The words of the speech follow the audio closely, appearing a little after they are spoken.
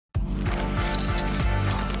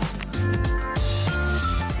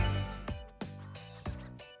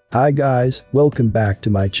Hi guys, welcome back to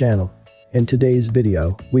my channel. In today's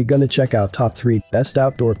video, we're gonna check out top 3 best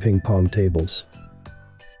outdoor ping pong tables.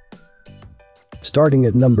 Starting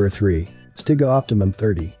at number 3, STIGA Optimum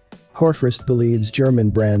 30. Horfrist believes German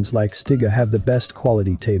brands like STIGA have the best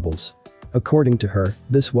quality tables. According to her,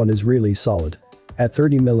 this one is really solid. At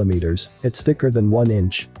 30mm, it's thicker than 1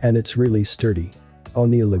 inch, and it's really sturdy.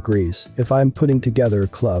 O'Neill agrees, if I'm putting together a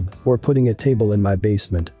club or putting a table in my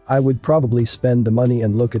basement, I would probably spend the money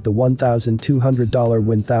and look at the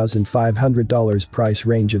 $1,200–$1,500 price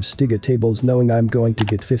range of STIGA tables knowing I'm going to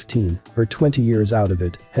get 15 or 20 years out of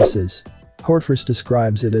it, he says. Horfrist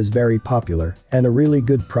describes it as very popular and a really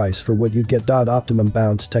good price for what you get. Optimum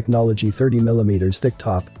Bounce Technology 30mm thick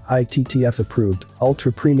top, ITTF approved,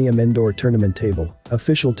 ultra premium indoor tournament table,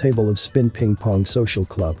 official table of Spin Ping Pong Social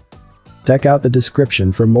Club. Check out the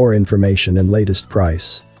description for more information and latest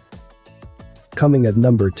price. Coming at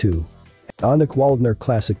number 2. Donic Waldner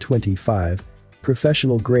Classic 25.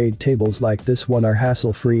 Professional grade tables like this one are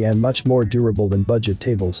hassle-free and much more durable than budget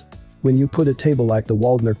tables. When you put a table like the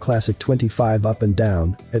Waldner Classic 25 up and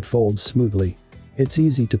down, it folds smoothly. It's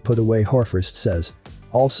easy to put away, Horfrist says.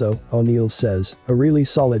 Also, O'Neill says, a really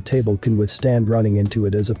solid table can withstand running into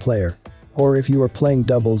it as a player. Or if you are playing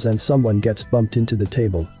doubles and someone gets bumped into the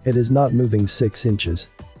table, it is not moving 6 inches.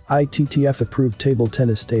 ITTF approved table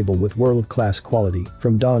tennis table with world-class quality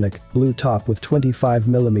from Donic, blue top with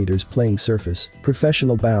 25mm playing surface,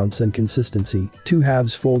 professional bounce and consistency, 2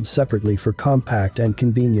 halves fold separately for compact and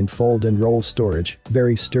convenient fold and roll storage,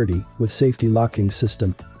 very sturdy, with safety locking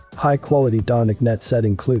system. High-quality Donic net set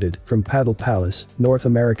included from Paddle Palace, North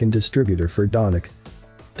American distributor for Donic.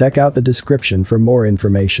 Check out the description for more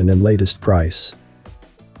information and latest price.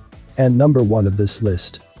 And number 1 of this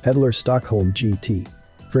list, Kettler Stockholm GT.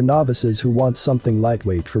 For novices who want something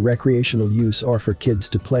lightweight for recreational use or for kids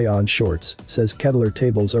to play on shorts, says Kettler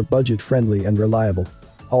tables are budget-friendly and reliable.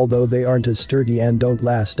 Although they aren't as sturdy and don't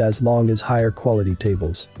last as long as higher quality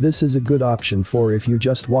tables, this is a good option for if you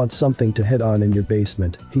just want something to hit on in your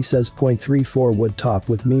basement, he says. 0.34 wood top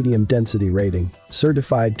with medium density rating,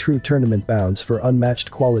 certified true tournament bounce for unmatched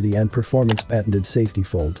quality and performance, patented safety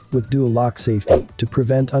fold with dual lock safety to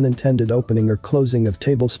prevent unintended opening or closing of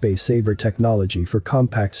table, space saver technology for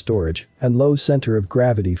compact storage, and low center of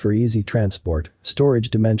gravity for easy transport. Storage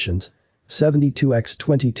dimensions: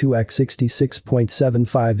 72x22x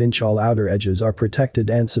 66.75 inch. All outer edges are protected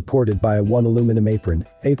and supported by a 1 aluminum apron.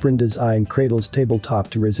 Apron design cradles tabletop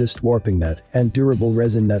to resist warping net, and durable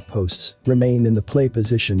resin net posts remain in the play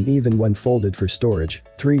position even when folded for storage.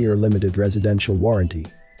 3-year limited residential warranty.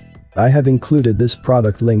 I have included this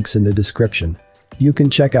product links in the description. You can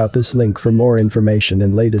check out this link for more information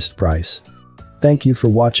and latest price. Thank you for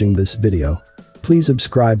watching this video. Please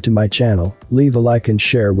subscribe to my channel, leave a like and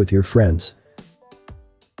share with your friends.